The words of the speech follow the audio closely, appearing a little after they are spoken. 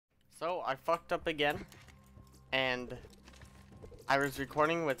So I fucked up again, and I was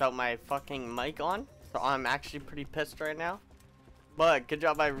recording without my fucking mic on, so I'm actually pretty pissed right now. But good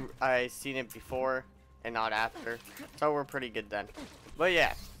job, I seen it before and not after, so we're pretty good then. But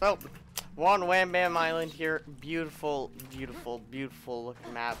yeah, so we're on Wham Bam Island here. Beautiful, beautiful, beautiful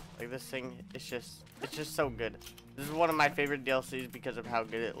looking map. Like this thing, it's just so good. This is one of my favorite DLCs because of how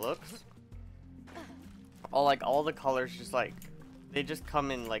good it looks. All the colors just like, they just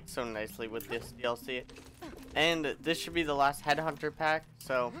come in like so nicely with this DLC. And this should be the last Headhunter pack,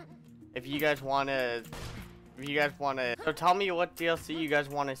 so if you guys wanna so tell me what DLC you guys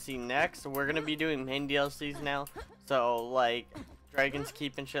wanna see next. We're gonna be doing main DLCs now. So like Dragon's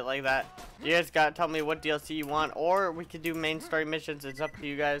Keep and shit like that. You guys gotta tell me what DLC you want, or we could do main story missions. It's up to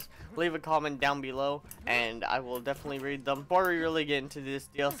you guys. Leave a comment down below and I will definitely read them. Before we really get into this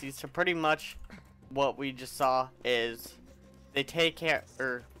DLC, so pretty much what we just saw is they take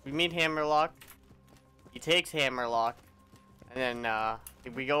we meet Hammerlock. He takes Hammerlock, and then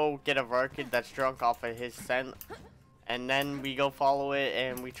we go get a Varkid that's drunk off of his scent, and then we go follow it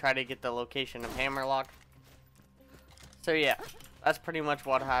and we try to get the location of Hammerlock. So yeah, that's pretty much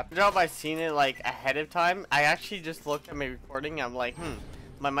what happened. Good job I seen it like ahead of time. I actually just looked at my recording and I'm like,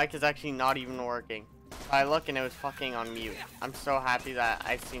 my mic is actually not even working. I look and it was fucking on mute. I'm so happy that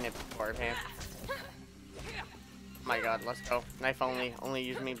I seen it beforehand. Oh my god, let's go. Knife only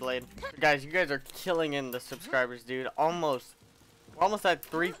use me blade. Guys, you guys are killing in the subscribers, dude. We're almost at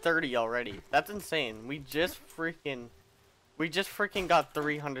 330 already. That's insane. We just freaking got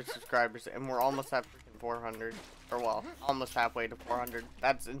 300 subscribers and we're almost at freaking 400. Or well, almost halfway to 400.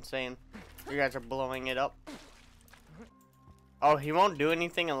 That's insane. You guys are blowing it up. Oh, he won't do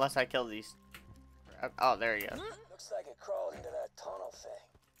anything unless I kill these. Oh, there he goes. Looks like it crawled into that tunnel thing.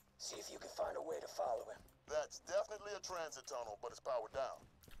 See if you can find a way to follow him. That's definitely a transit tunnel, but it's powered down.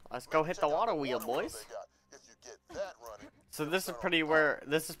 Let's go hit the water wheel, boys. If you get that running, so this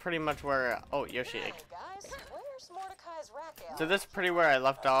is pretty much where oh, Yoshi egg. So this is pretty where I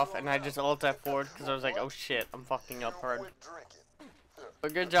left off, and I just ult F4 because I was like, oh shit, I'm fucking up hard.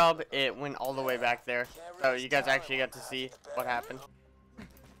 But good job, it went all the way back there. So you guys actually got to see what happened.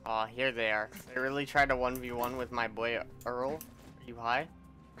 Aw, here they are. They really tried to 1v1 with my boy Earl. Are you high?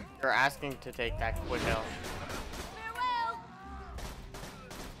 You're asking to take that quick L.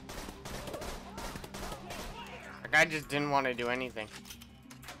 That guy just didn't want to do anything.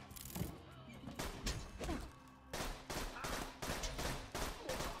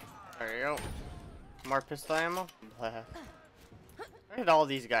 There you go. More pistol ammo. Look at all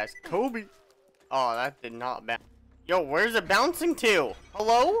these guys. Kobe. Oh, that did not bounce. Yo, where's it bouncing to?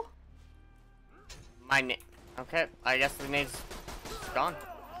 Hello? My name. Okay, I guess the nade's gone.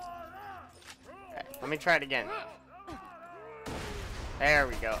 Okay, let me try it again. There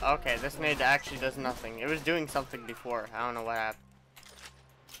we go. Okay, this nade actually does nothing. It was doing something before. I don't know what happened.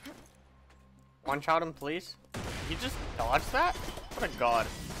 One shot him, please. He just dodged that? What a god.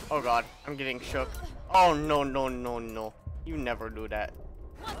 Oh god, I'm getting shook. Oh no, no, no, no. You never do that.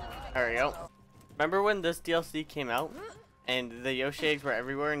 There we go. Remember when this DLC came out and the Yoshi eggs were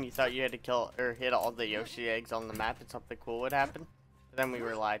everywhere and you thought you had to kill or hit all the Yoshi eggs on the map and something cool would happen? But then we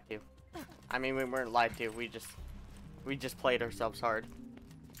were lied to. I mean, we weren't lied to. We just played ourselves hard.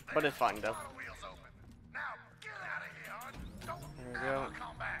 But it's fine though. There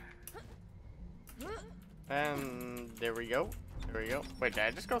we go. And there we go. There we go. Wait, did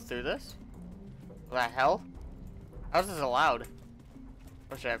I just go through this? What the hell? How's this allowed?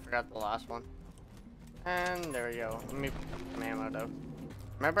 Oh shit, I forgot the last one. And there we go. Let me put some ammo though.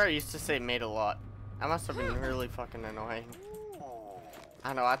 Remember I used to say mate a lot. That must have been really fucking annoying. I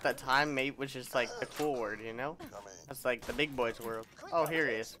don't know, at that time mate was just like the cool word, you know? That's like the big boys world. Oh, here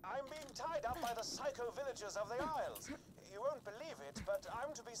he is. I'm being tied up by the psycho villagers of the Isles. You won't believe it, but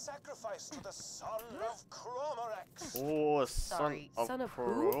I'm to be sacrificed to the son of Cromorex. Oh, son of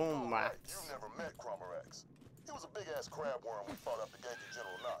Cromorex. You never met Cromorex. He was a big-ass crab worm we fought up against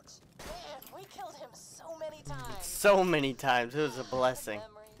General Knox. Man, we killed him so many times. So many times. It was a blessing.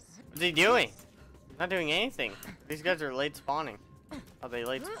 What's he doing? Not doing anything. These guys are late spawning. Oh, they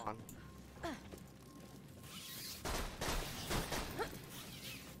late spawn.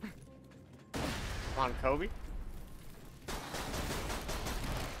 Come on, Kobe.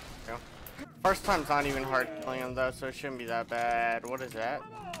 Go. First time's not even hard killing him though, so it shouldn't be that bad. What is that?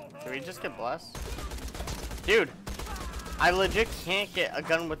 Did we just get blessed? Dude, I legit can't get a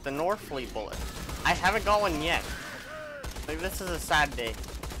gun with the Norfleet bullet. I haven't got one yet. Like, this is a sad day.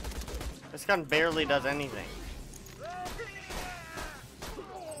 This gun barely does anything.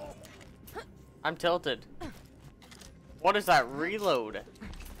 I'm tilted. What is that reload?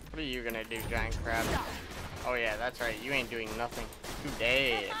 What are you gonna do, giant crab? Oh yeah, that's right. You ain't doing nothing. You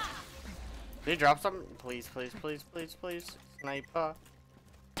dead. Did you drop something? Please, please, please, please, please. Sniper.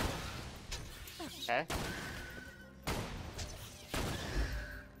 Okay.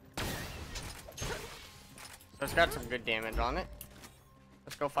 So it's got some good damage on it.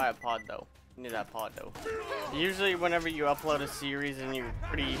 Let's go find a pod though. You need that pod though. Usually whenever you upload a series and you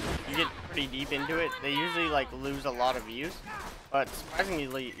get pretty deep into it, they usually like lose a lot of views. But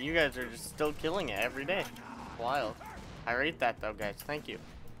surprisingly, you guys are just still killing it every day. Wild. I rate that though, guys. Thank you.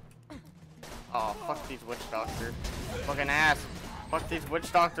 Oh, fuck these witch doctor looking ass. Fuck these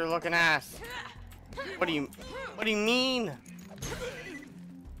witch doctor looking ass. What do you mean?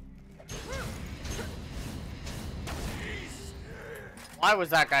 Why was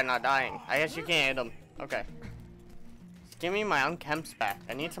that guy not dying? I guess you can't hit him. Okay. Just give me my unkemps back.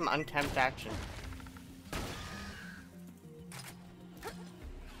 I need some unkempt action.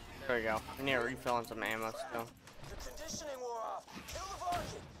 There we go. I need to refill on some ammo still. The conditioning wore off. Kill the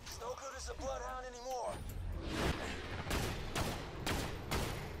Varkin. It's no good as a bloodhound anymore.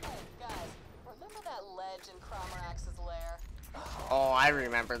 Guys, remember that ledge in Cromorax's lair? Oh, I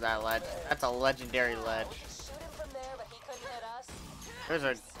remember that ledge. That's a legendary ledge. We could shoot him from there, but he couldn't hit us.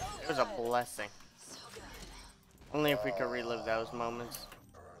 It was a blessing. So good. Only if we could relive those moments.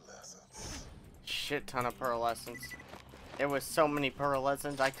 Shit ton of pearlescence. There was so many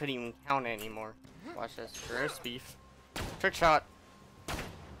pearlescence I couldn't even count anymore. Watch this. Roast beef. Trick shot.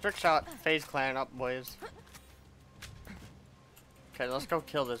 Trick shot. FaZe Clan up, boys. Okay, let's go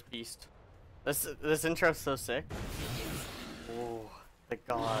kill this beast. This intro's so sick. Oh, the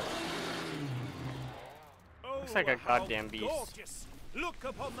god. Looks like a goddamn beast. Gorgeous. Look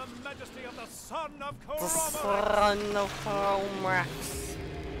upon the majesty of the son of The Cromorax. son of Cromorax.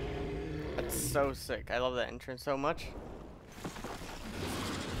 That's so sick. I love that entrance so much.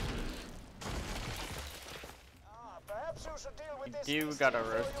 Perhaps you should deal with this. You gotta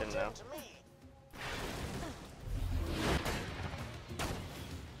roast him though. To me.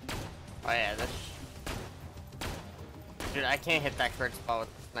 Oh yeah, this. Dude, I can't hit that crit spot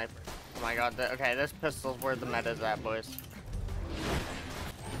with the sniper. Oh my god. Okay, this pistol's where the meta's at, boys.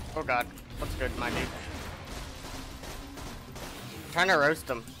 Oh god. What's good, my dude? I'm trying to roast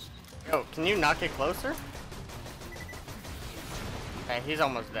him. Yo, can you not get closer? Okay, he's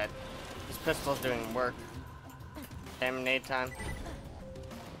almost dead. This pistol's doing work. Damn, nade time.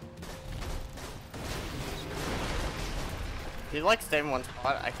 He likes staying in one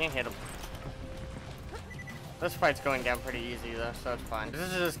spot. I can't hit him. This fight's going down pretty easy though, so it's fine. This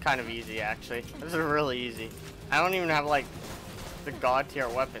is just kind of easy actually. This is really easy. I don't even have like the god tier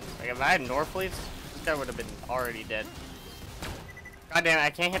weapons. Like if I had Norfleets, this guy would have been already dead. God damn it, I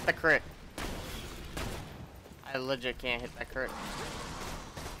can't hit the crit. I legit can't hit that crit.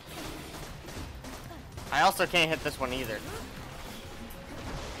 I also can't hit this one either.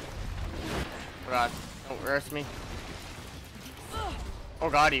 Oh god, don't roast me. Oh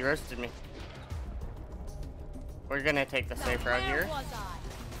god, he roasted me. We're gonna take the safe route here.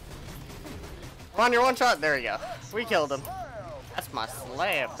 Come on, you're one shot. There you go. We killed him. That's my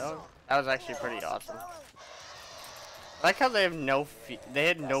slab, dog. That was actually pretty awesome. I like how they have they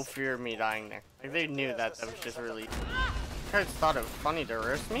had no fear of me dying there. Like they knew that was just really. You guys thought it was funny to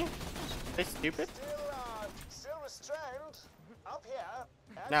roast me? Are they stupid? Still restrained. Up here.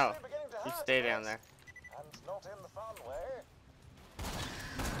 No, Actually beginning to you hurt stay a down bit. there. And not in the fun way.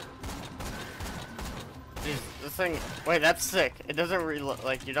 Jeez, this thing. Wait, that's sick. It doesn't reload.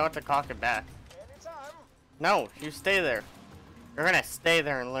 Like you don't have to cock it back. Anytime. No, you stay there. You're gonna stay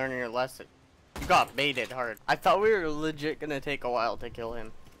there and learn your lesson. You got baited hard. I thought we were legit gonna take a while to kill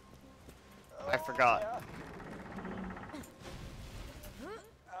him. I forgot.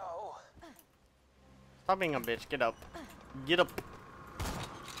 Oh. Stop being a bitch. Get up. Get up.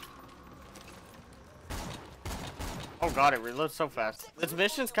 Oh god, it reloads so fast. This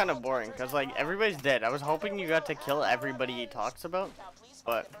mission's kind of boring because like everybody's dead. I was hoping you got to kill everybody he talks about,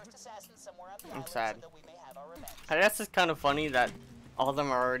 but I'm sad. I guess it's kind of funny that all of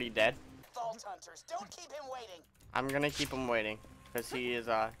them are already dead. Vault hunters, don't keep him waiting. I'm gonna keep him waiting because he is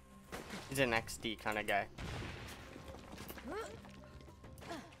he's an XD kind of guy.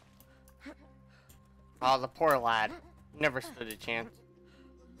 Oh, the poor lad. Never stood a chance.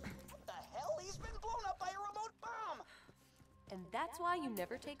 What the hell? He's been blown up by a remote bomb. And that's why you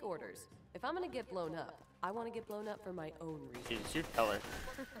never take orders. If I'm gonna get blown up, I want to get blown up for my own reasons. Jeez, you tell her.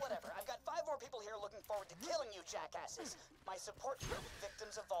 Whatever. I've got 5 more people here looking forward to killing you jackasses. My support group,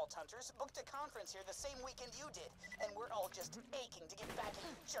 Victims of Vault Hunters, booked a conference here the same weekend you did, and we're all just aching to get back at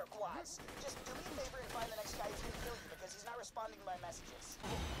you jerkwads. Just do me a favor and find the next guy who's gonna kill you because he's not responding to my messages.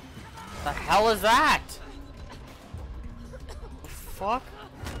 The hell is that? The fuck?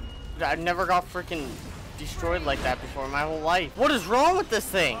 I never got freaking destroyed like that before in my whole life. What is wrong with this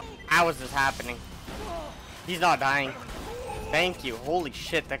thing? How is this happening? He's not dying. Thank you. Holy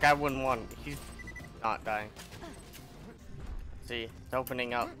shit, that guy wouldn't want. He's not dying. See, it's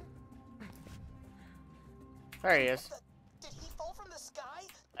opening up. There he is. Did he fall from the sky?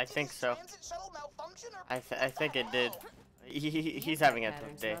 I think so. Transit shuttle malfunction or I what think the it did. hell? He's having a tough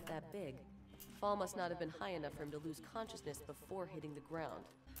Pattern's day. not that big. Fall must not have been high enough for him to lose consciousness before hitting the ground.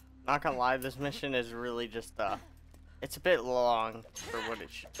 Not gonna lie, this mission is really just it's a bit long for what it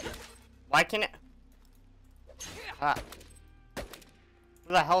should be. Why can't it? Ah.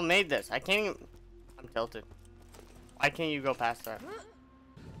 Who the hell made this? I can't even. I'm tilted. Why can't you go past that?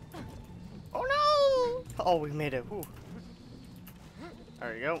 Oh no! Oh, we made it. Whew.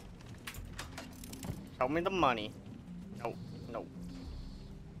 There you go. Show me the money. Nope. Nope.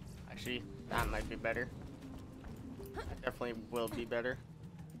 Actually, that might be better. That definitely will be better.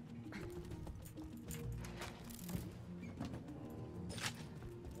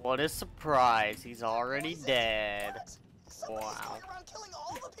 What a surprise. He's already dead. What? Somebody's Wow. going around killing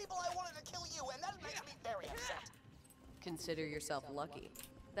all the people I wanted to kill you, and that makes me very upset. Consider yourself lucky.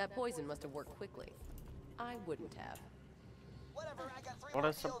 That poison must have worked quickly. I wouldn't have. Whatever, I got 3 What more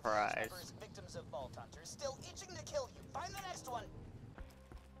a kill surprise. members, victims of Vault Hunters, still itching to kill you. Find the next one.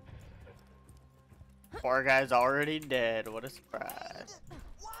 Poor guy's already dead. What a surprise.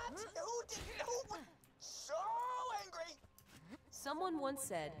 What? Who was so angry? Someone once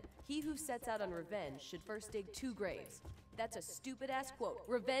said, "He who sets out on revenge should first dig 2 graves." That's a stupid-ass quote.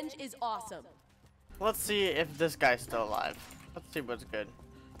 Revenge is awesome. Let's see if this guy's still alive. Let's see what's good.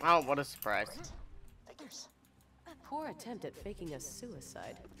 Oh, what a surprise. Figures. Poor attempt at faking a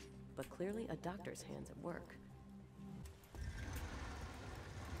suicide, but clearly a doctor's hands at work.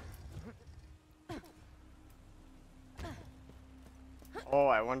 Oh,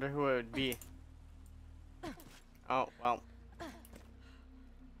 I wonder who it would be. Oh, well.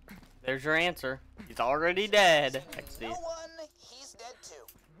 There's your answer. He's already dead. No one, he's dead too.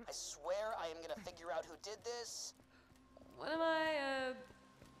 I swear I am gonna figure out who did this. What am I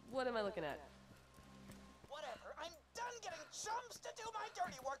looking at? Whatever, I'm done getting chumps to do my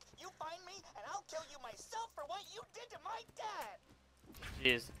dirty work. You find me, and I'll kill you myself for what you did to my dad.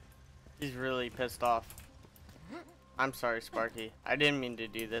 Jeez. He's really pissed off. I'm sorry, Sparky. I didn't mean to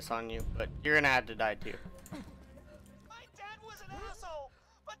do this on you, but you're gonna have to die too. My dad was an asshole,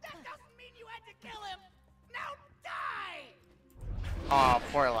 but that doesn't mean you had to kill him. Now die! Oh,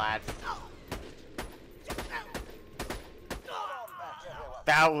 poor lad.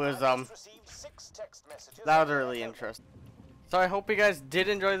 That was really interesting. So I hope you guys did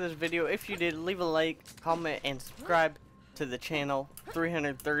enjoy this video. If you did, leave a like, comment, and subscribe to the channel.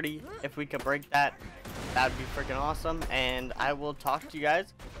 330, if we could break that, that'd be freaking awesome. And I will talk to you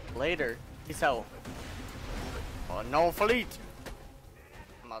guys later. Peace out. Oh, no fleet.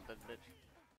 I'm out this bitch.